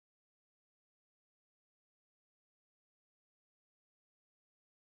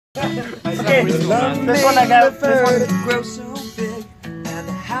Okay, this one I got. This one. Grow so big, and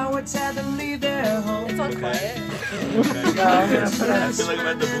the Howards had to leave their home. It's all quiet. I feel like I'm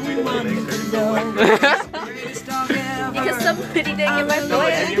at the movie. Because somebody didn't get my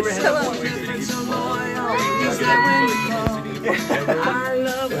voice.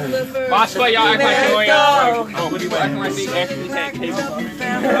 Watch what y'all act like you ain't acting like they actually had cable.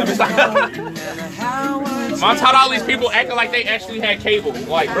 Mom taught all these people acting like they actually had cable.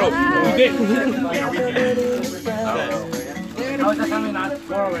 Like, bro, you didn't.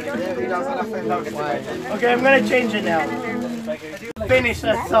 Okay, I'm gonna change it now. Finish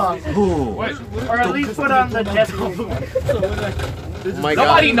that song. Or at least put on the jet.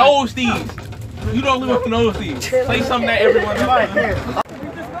 Nobody knows these. You don't even know these. Play something that everyone knows.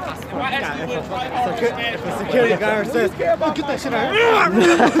 If the security guard says, get that shit out.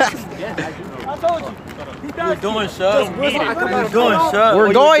 I told you. We're doing shows. We're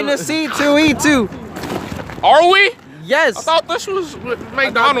going to C2E2. Are we? Yes. I thought this was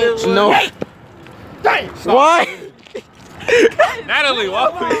McDonald's. No. Why? Natalie,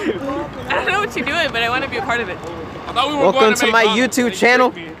 welcome. I don't know what you're doing, but I want to be a part of it. I thought we were Welcome going to my YouTube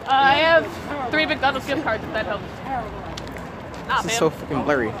channel. I have 3 McDonald's gift cards, if that helps. This is so fucking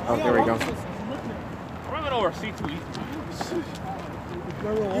blurry. Oh, there we go. I'm running over C2E2.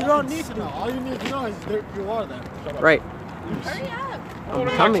 You don't need to know. All you need to know is you are there. Right. Hurry up. I'm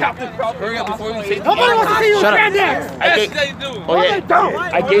coming. Hurry up before we say Nobody wants to see you Shut up. stand there. Yes, they do. Oh yeah,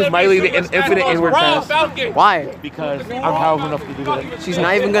 I gave Miley the infinite inward pass Why? because I'm powerful enough to do that. She's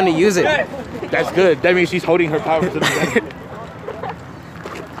not even gonna use it. That's good. That means she's holding her power to the back.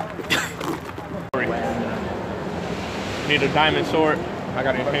 Need a diamond sword. I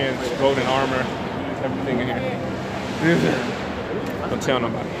got enhanced golden armor. Everything in here. Don't tell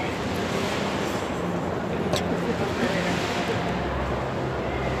nobody.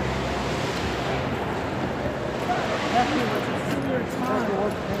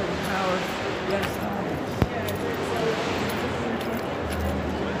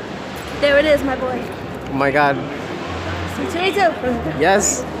 There it is, my boy. Oh my god. C2E2.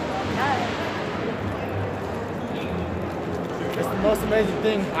 Yes. It's the most amazing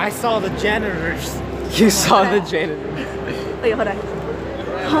thing. I saw the janitors. You saw the janitor. Wait, hold on.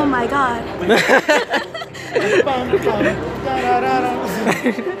 Oh my god. Let's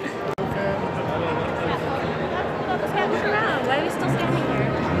look around. Why are we still standing here?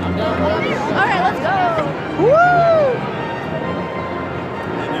 Alright, let's go. Woo!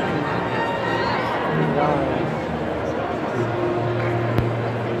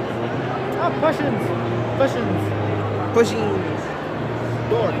 Oh, pushins. Pushing.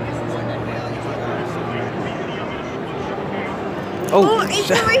 Door. Oh, it's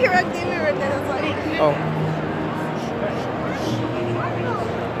right here. I gave it right there. That's like, oh.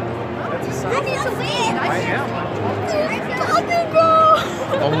 I need to win. I am.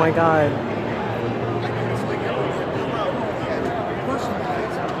 Oh my god.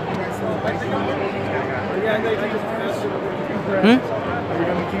 Hmm?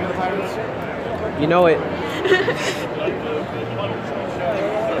 You know it.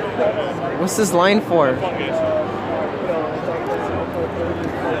 What's this line for?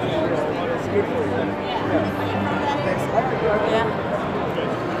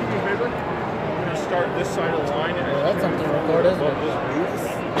 Start this side of the line. That's something to record, isn't it?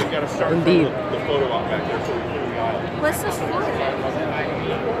 You gotta start Indeed. from the photo op back there. What's this for?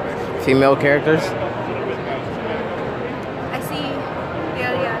 Female characters. I see.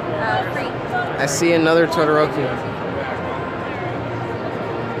 Yeah. Free. I see another Todoroki.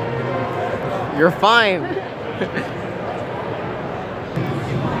 You're fine.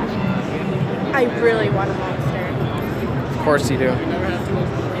 I really want a monster. Of course you do.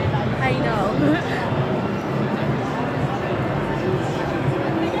 I know.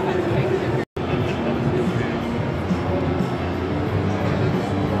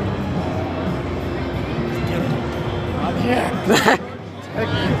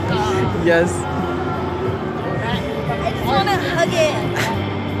 Yes. I just want to hug it.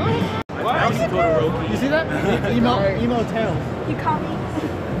 You see that? Emo tail. You caught me.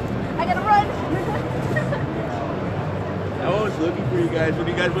 I gotta run. I was looking for you guys when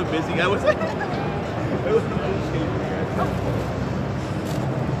you guys were busy. I was.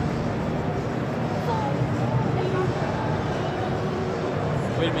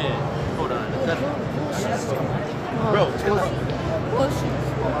 Wait a minute. Hold on. Bro,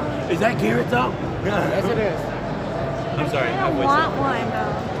 is that Garrett though? Yes, it is. I'm sorry. I don't want one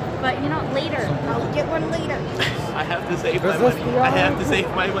though. But you know, later. I'll get one later. I have to save my money. I have to save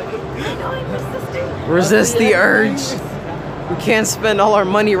my money. I know I missed this thing. Resist the urge. We can't spend all our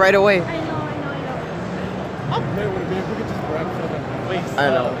money right away. I know. I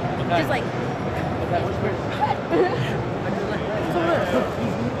know. Just like.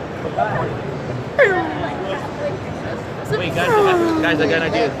 Wait, guys, I got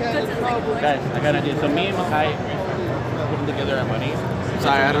an idea. Guys, I got an idea. So me and Makai putting together our money.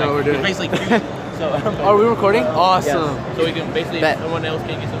 Sorry, I don't know what we're doing. Basically, so Are we recording? Awesome. yeah. So we can basically, Bet. someone else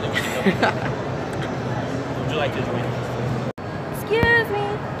can get something. Would you like this? Excuse me.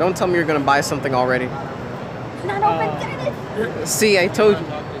 Don't tell me you're gonna buy something already. Not open, damn it. See, I told you.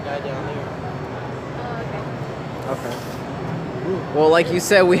 Oh, Okay. Well, like you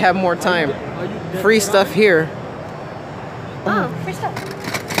said, we have more time. Free stuff here. okay. Oh, free stuff.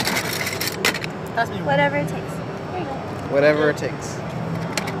 Whatever it takes. Here you go. Whatever it takes.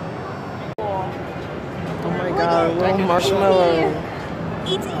 Oh my god, a little marshmallow.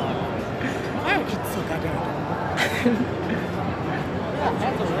 Eat it.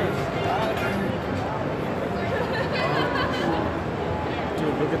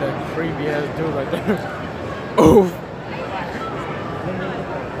 Dude, look at that creepy ass dude right there. Oh.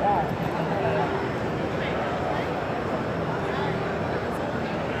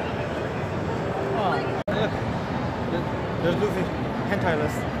 Look. There's Luffy.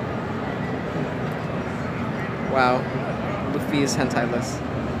 Hentai-less. Wow. Luffy is hentai-less.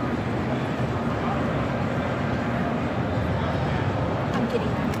 I'm kidding.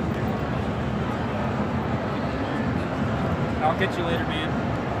 I'll get you later, man.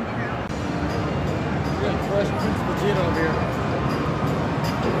 We got fresh Prince Vegeta over here.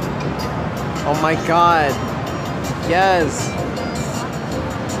 Oh my god. Yes.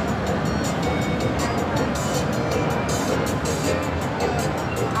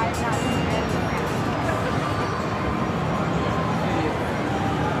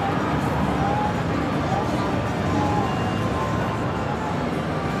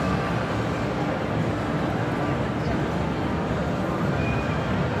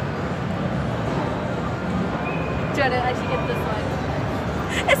 Jordan, I should get this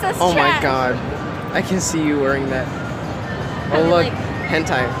one. It says Oh my trash. god. I can see you wearing that. Oh mean, look, like-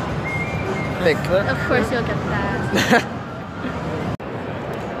 hentai. Thick. Of course you'll get that.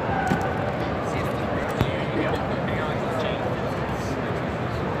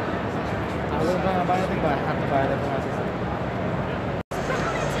 I wasn't gonna buy anything, but I have to buy it.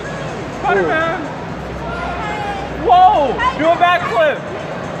 Spider-Man! Whoa! Do a backflip!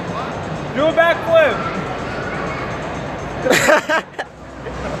 Do a backflip!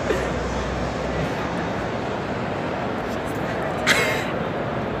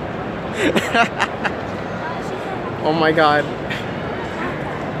 Oh my god.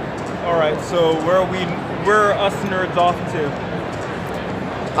 All right, so where are us nerds off to?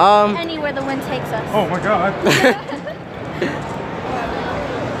 Anywhere the wind takes us. Oh my god.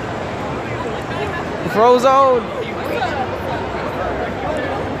 Frozone.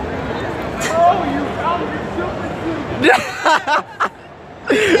 Oh, you found your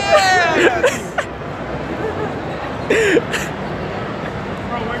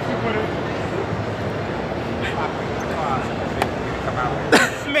Bro, where'd you put it?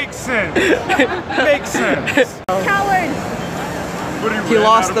 Makes sense. Makes sense. Coward! But He ran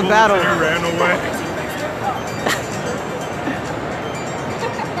lost out of the bullets battle. and He ran away.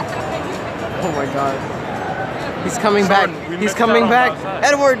 Oh my god. He's coming Son, back. we He's missed coming out on back. outside.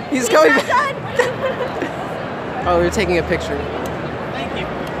 Edward, he's coming Not back. done! Oh, we're taking a picture. Thank you.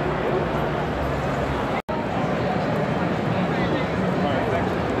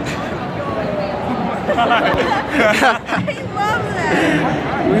 I love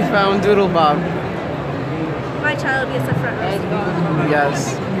that! We found Doodle Bob. My child gets the front row.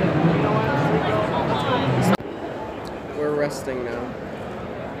 Yes. We're resting now.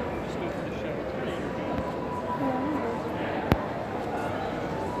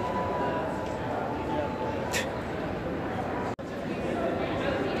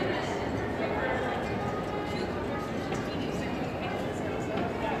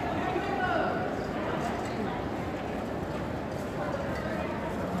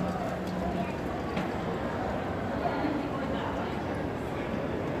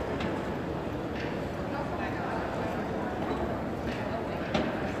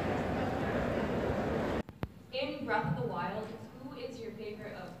 In Breath of the Wild, who is your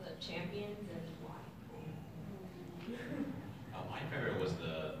favorite of the champions and why? My favorite was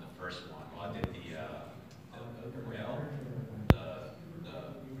the first one. Well, I did the what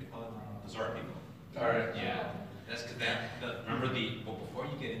do you call it? The Zora people. Alright. Yeah. That's because remember well, before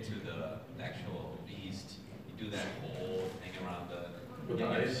you get into the actual beast, you do that whole thing around the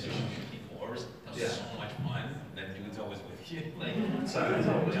ice. Before. outdoors. That was so much fun. That dude's always with you. Like, So that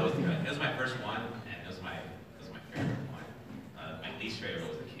was my first one, and it was my favorite one. My least favorite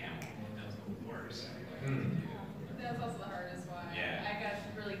was the camel. That was the worst. That's also the hardest one. Yeah. I got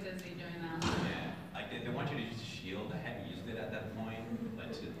really dizzy doing that. Yeah. Like they want you to use the shield. I hadn't used it at that point,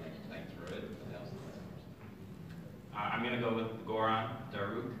 but to like throw it. But that was the worst. I'm gonna go with Goron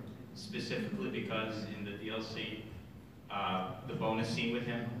Daruk, specifically because in the DLC, the bonus scene with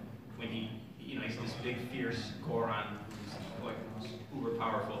him, when he's this big, fierce Goron who's like uber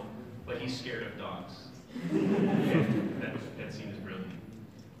powerful, but he's scared of dogs. that scene is brilliant.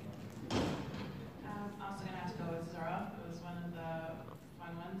 I'm also gonna have to go with Zora. It was one of the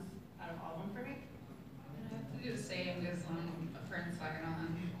fun ones out of all of them for me. I have to do the same because I'm a friend second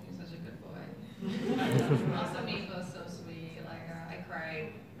on. He's such a good boy. Also, Miko was so sweet. Like I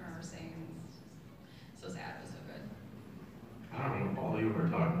cried. I remember saying, so sad, but so good. I don't know what all you were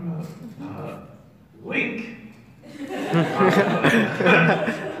talking about. Link.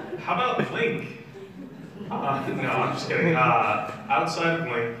 How about Link? No, I'm just kidding. Outside of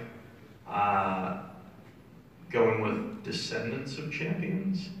Link, going with Descendants of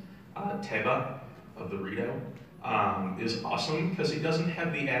Champions, Teba of the Rito is awesome because he doesn't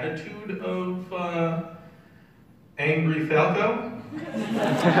have the attitude of Angry Falco.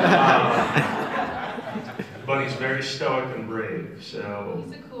 But he's very stoic and brave, so...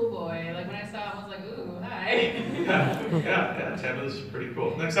 He's a cool boy. Like when I saw him, I was like, ooh, hi. yeah, Teba's pretty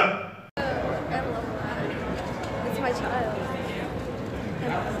cool. Next up. I love that. It's my child.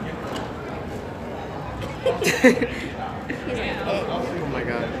 He's like, Oh my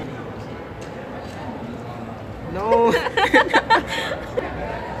god. No.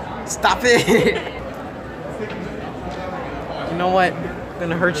 Stop it. You know what? I'm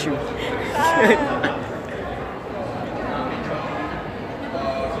gonna hurt you.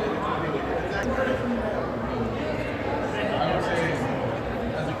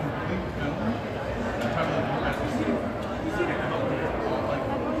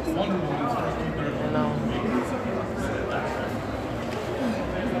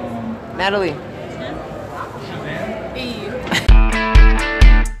 Natalie.